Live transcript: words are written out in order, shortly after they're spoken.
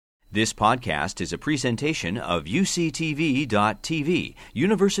This podcast is a presentation of UCTV.tv,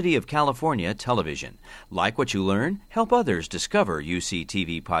 University of California Television. Like what you learn? Help others discover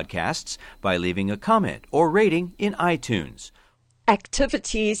UCTV podcasts by leaving a comment or rating in iTunes.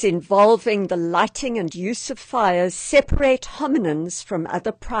 Activities involving the lighting and use of fires separate hominins from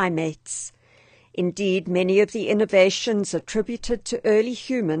other primates. Indeed, many of the innovations attributed to early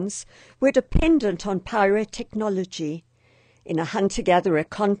humans were dependent on pyrotechnology. In a hunter-gatherer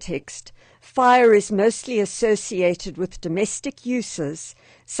context, fire is mostly associated with domestic uses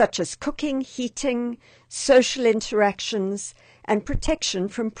such as cooking, heating, social interactions, and protection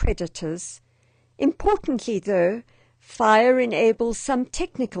from predators. Importantly, though, fire enables some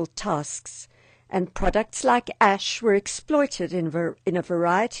technical tasks, and products like ash were exploited in a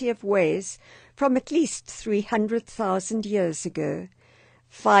variety of ways from at least 300,000 years ago.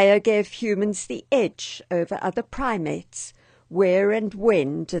 Fire gave humans the edge over other primates. Where and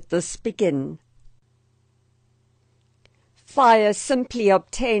when did this begin? Fire simply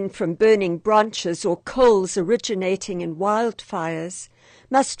obtained from burning branches or coals originating in wildfires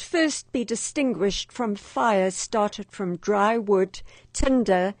must first be distinguished from fire started from dry wood,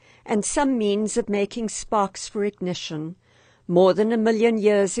 tinder, and some means of making sparks for ignition. More than 1 million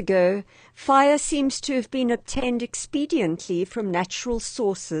years ago, fire seems to have been obtained expediently from natural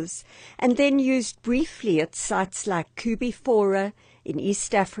sources and then used briefly at sites like Kubifora in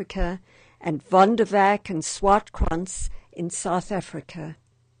East Africa and Vonderwijk and Swartkrans in South Africa.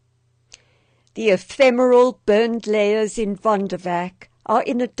 The ephemeral burned layers in Vonderwijk are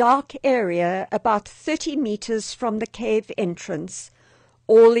in a dark area about 30 meters from the cave entrance.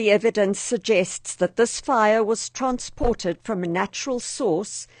 All the evidence suggests that this fire was transported from a natural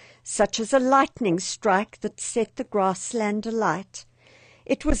source, such as a lightning strike that set the grassland alight.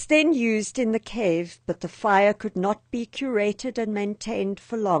 It was then used in the cave, but the fire could not be curated and maintained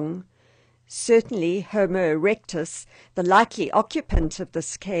for long. Certainly Homo erectus, the likely occupant of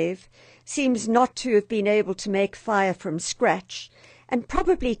this cave, seems not to have been able to make fire from scratch, and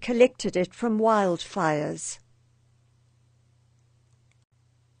probably collected it from wildfires.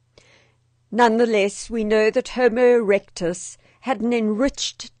 Nonetheless, we know that Homo erectus had an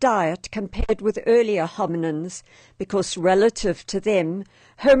enriched diet compared with earlier hominins because relative to them,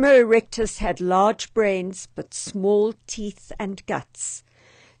 Homo erectus had large brains but small teeth and guts.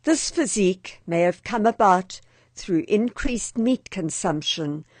 This physique may have come about through increased meat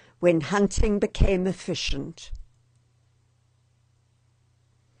consumption when hunting became efficient.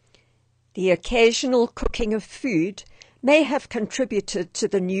 The occasional cooking of food may have contributed to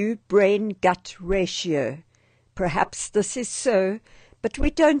the new brain-gut ratio. Perhaps this is so, but we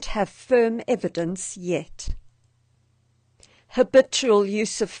don't have firm evidence yet. Habitual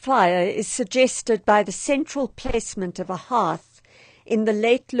use of fire is suggested by the central placement of a hearth in the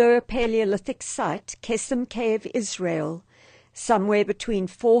late Lower Paleolithic site, Kesem Cave, Israel, somewhere between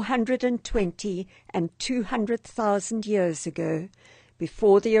 420 and 200,000 years ago,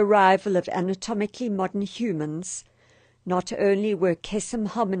 before the arrival of anatomically modern humans. Not only were Kesem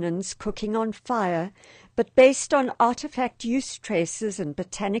hominins cooking on fire, but based on artifact use traces and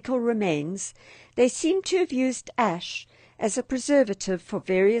botanical remains, they seem to have used ash as a preservative for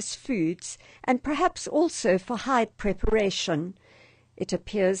various foods and perhaps also for hide preparation. It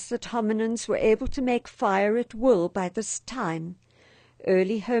appears that hominins were able to make fire at will by this time.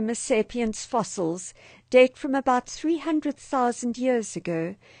 Early Homo sapiens fossils date from about 300,000 years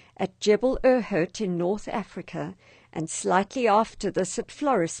ago at Jebel Irhout in North Africa, and slightly after this at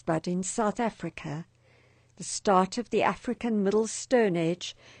Florisbad in South Africa. The start of the African Middle Stone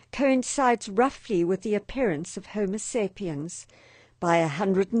Age coincides roughly with the appearance of Homo sapiens. By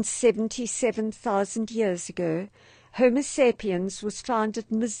 177,000 years ago, Homo sapiens was found at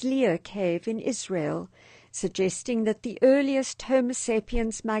Mizliah Cave in Israel, suggesting that the earliest Homo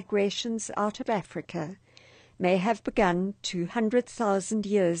sapiens migrations out of Africa may have begun 200,000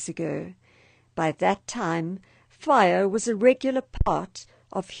 years ago. By that time, fire was a regular part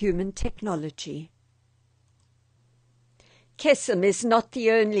of human technology. Kesem is not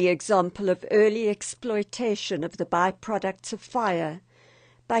the only example of early exploitation of the byproducts of fire.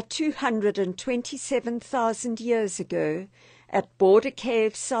 By 227,000 years ago, at Border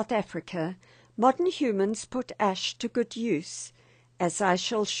Cave, South Africa, modern humans put ash to good use, as I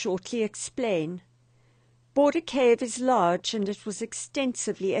shall shortly explain. Border Cave is large and it was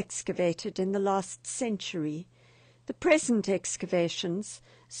extensively excavated in the last century. The present excavations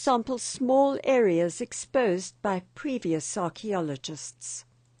sample small areas exposed by previous archaeologists.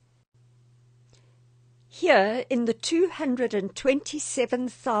 Here, in the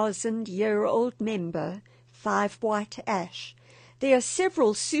 227,000-year-old member, 5 white ash, There are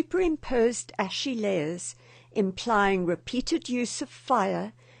several superimposed ashy layers, implying repeated use of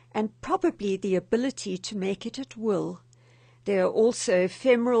fire and probably the ability to make it at will. There are also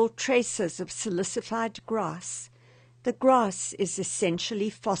ephemeral traces of silicified grass. The grass is essentially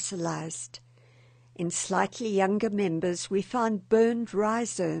fossilized. In slightly younger members, we found burned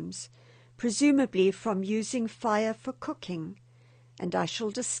rhizomes, presumably from using fire for cooking, and I shall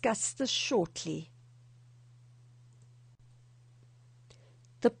discuss this shortly.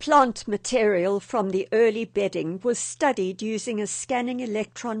 The plant material from the early bedding was studied using a scanning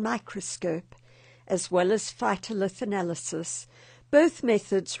electron microscope, as well as phytolith analysis. Both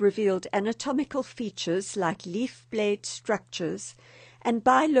methods revealed anatomical features like leaf blade structures and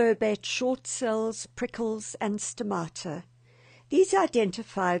bilobate short cells, prickles, and stomata. These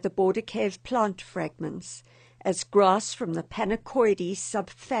identify the border cave plant fragments as grass from the Panicoideae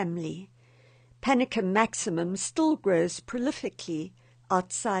subfamily. Panicum maximum still grows prolifically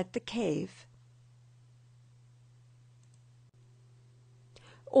outside the cave.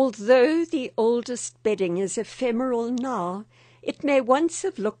 Although the oldest bedding is ephemeral now, it may once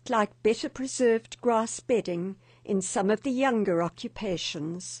have looked like better preserved grass bedding in some of the younger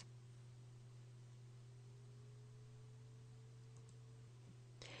occupations.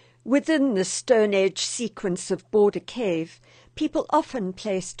 Within the Stone Age sequence of Border Cave, people often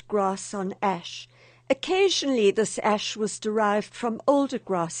placed grass on ash. Occasionally this ash was derived from older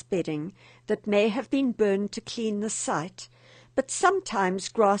grass bedding that may have been burned to clean the site, but sometimes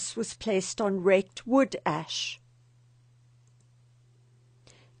grass was placed on raked wood ash.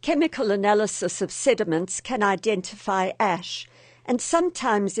 Chemical analysis of sediments can identify ash, and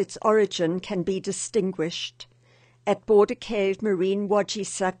sometimes its origin can be distinguished. At Border Cave, Marine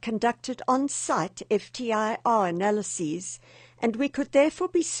Wajisa conducted on-site FTIR analyses, and we could therefore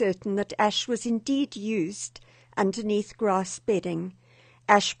be certain that ash was indeed used underneath grass bedding.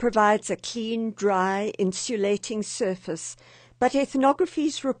 Ash provides a clean, dry, insulating surface, but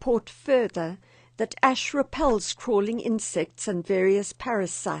ethnographies report further that ash repels crawling insects and various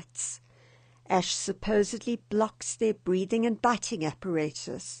parasites. Ash supposedly blocks their breathing and biting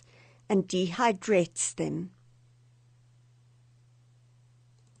apparatus and dehydrates them.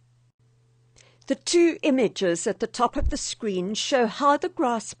 The two images at the top of the screen show how the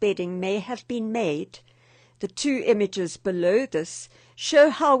grass bedding may have been made. The two images below this show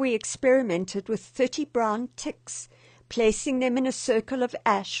how we experimented with 30 brown ticks, placing them in a circle of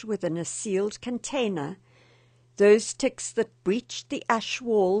ash within a sealed container. Those ticks that breached the ash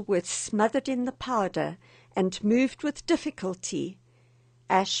wall were smothered in the powder and moved with difficulty.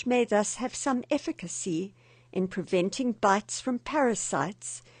 Ash may thus have some efficacy in preventing bites from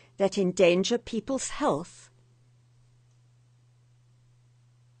parasites that endanger people's health.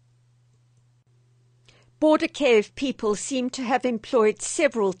 Border Cave people seem to have employed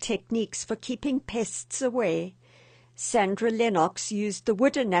several techniques for keeping pests away. Sandra Lennox used the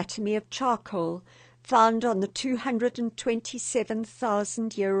wood anatomy of charcoal found on the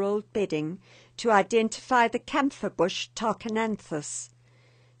 227,000-year-old bedding to identify the camphor bush Tarchananthus.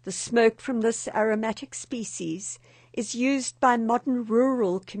 The smoke from this aromatic species is used by modern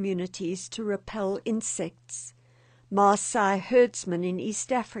rural communities to repel insects. Maasai herdsmen in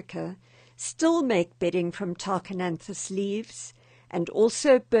East Africa still make bedding from Tarchananthus leaves and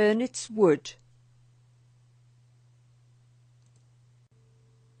also burn its wood.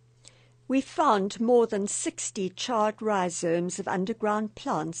 We found more than 60 charred rhizomes of underground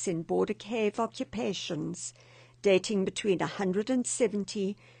plants in Border Cave occupations, dating between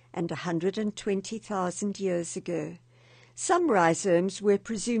 170 and 120,000 years ago. Some rhizomes were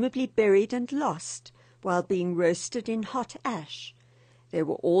presumably buried and lost while being roasted in hot ash. They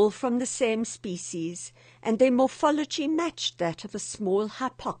were all from the same species, and their morphology matched that of a small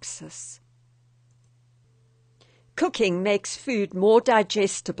hypoxus. Cooking makes food more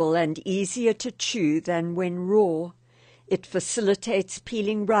digestible and easier to chew than when raw. It facilitates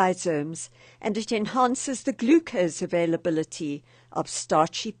peeling rhizomes, and it enhances the glucose availability of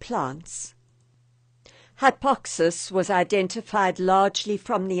starchy plants. Hypoxus was identified largely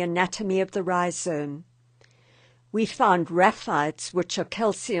from the anatomy of the rhizome. We found raphites, which are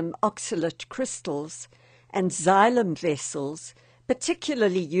calcium oxalate crystals, and xylem vessels,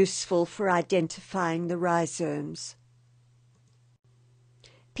 particularly useful for identifying the rhizomes.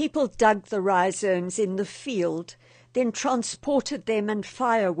 People dug the rhizomes in the field, then transported them and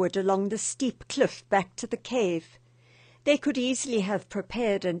firewood along the steep cliff back to the cave. They could easily have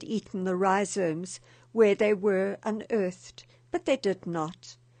prepared and eaten the rhizomes where they were unearthed, but they did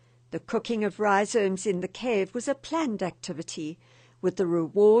not. The cooking of rhizomes in the cave was a planned activity, with the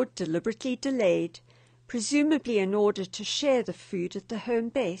reward deliberately delayed, presumably in order to share the food at the home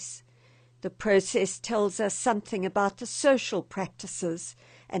base. The process tells us something about the social practices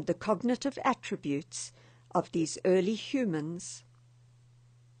and the cognitive attributes of these early humans.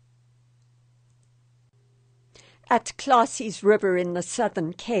 At Clasey's River in the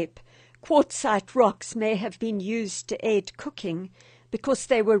Southern Cape, quartzite rocks may have been used to aid cooking because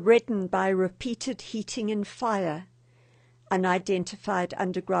they were reddened by repeated heating in fire. Unidentified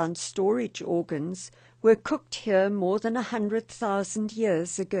underground storage organs were cooked here more than 100,000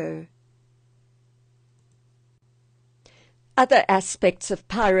 years ago. Other aspects of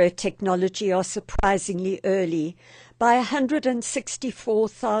pyrotechnology are surprisingly early. By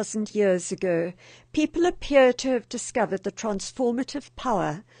 164,000 years ago, people appear to have discovered the transformative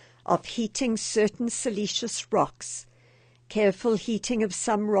power of heating certain siliceous rocks. Careful heating of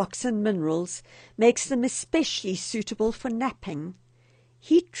some rocks and minerals makes them especially suitable for knapping.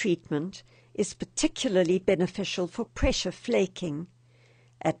 Heat treatment is particularly beneficial for pressure flaking.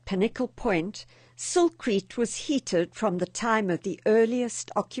 At Pinnacle Point, silkcrete was heated from the time of the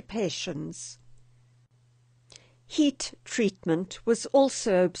earliest occupations. Heat treatment was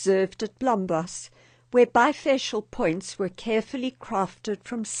also observed at Blombos, where bifacial points were carefully crafted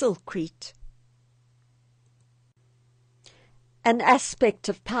from silkcrete. An aspect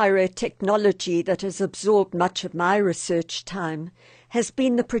of pyrotechnology that has absorbed much of my research time has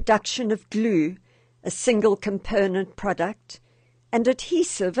been the production of glue, a single-component product, and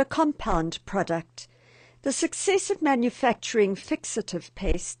adhesive, a compound product. The success of manufacturing fixative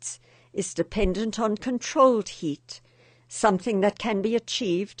pastes is dependent on controlled heat, something that can be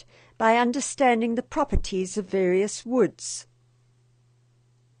achieved by understanding the properties of various woods.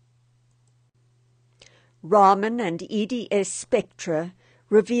 Raman and EDS spectra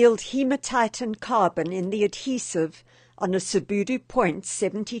revealed hematite and carbon in the adhesive on a Subudu point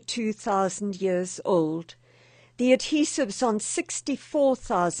 72,000 years old. The adhesives on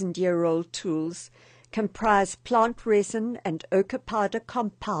 64,000-year-old tools comprise plant resin and ochre powder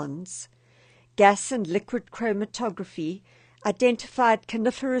compounds. Gas and liquid chromatography identified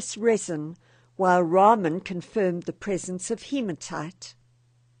coniferous resin, while Raman confirmed the presence of hematite.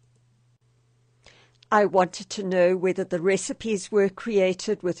 I wanted to know whether the recipes were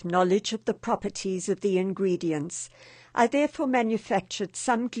created with knowledge of the properties of the ingredients. I therefore manufactured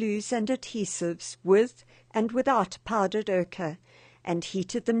some glues and adhesives with and without powdered ochre, and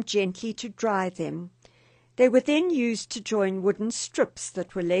heated them gently to dry them. They were then used to join wooden strips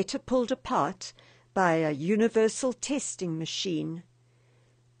that were later pulled apart by a universal testing machine.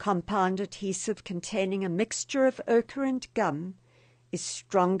 Compound adhesive containing a mixture of ochre and gum is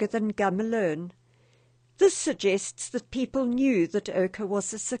stronger than gum alone. This suggests that people knew that ochre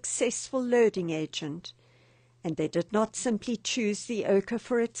was a successful loading agent, and they did not simply choose the ochre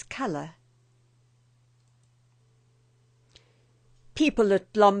for its color. People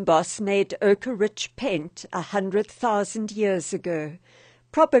at Blombos made ochre-rich paint 100,000 years ago,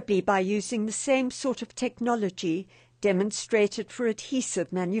 probably by using the same sort of technology demonstrated for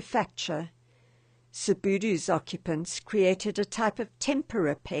adhesive manufacture. Subudu's occupants created a type of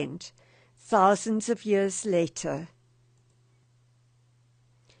tempera paint thousands of years later.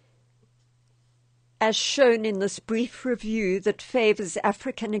 As shown in this brief review that favors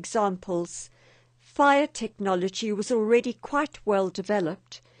African examples, fire technology was already quite well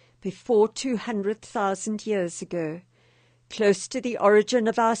developed before 200,000 years ago. Close to the origin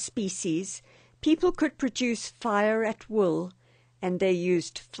of our species, people could produce fire at will, and they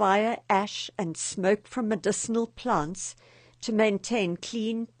used fire, ash, and smoke from medicinal plants to maintain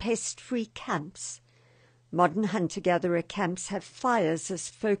clean, pest-free camps. Modern hunter-gatherer camps have fires as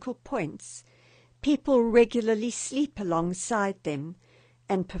focal points. People regularly sleep alongside them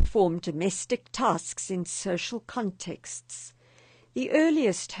and perform domestic tasks in social contexts. The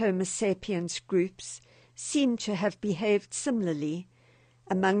earliest Homo sapiens groups seem to have behaved similarly.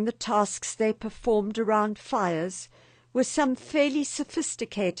 Among the tasks they performed around fires were some fairly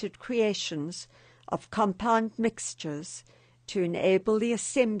sophisticated creations of compound mixtures to enable the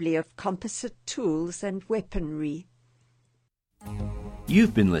assembly of composite tools and weaponry.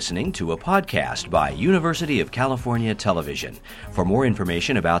 You've been listening to a podcast by University of California Television. For more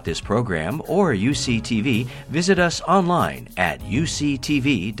information about this program or UCTV, visit us online at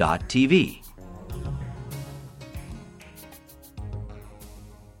uctv.tv.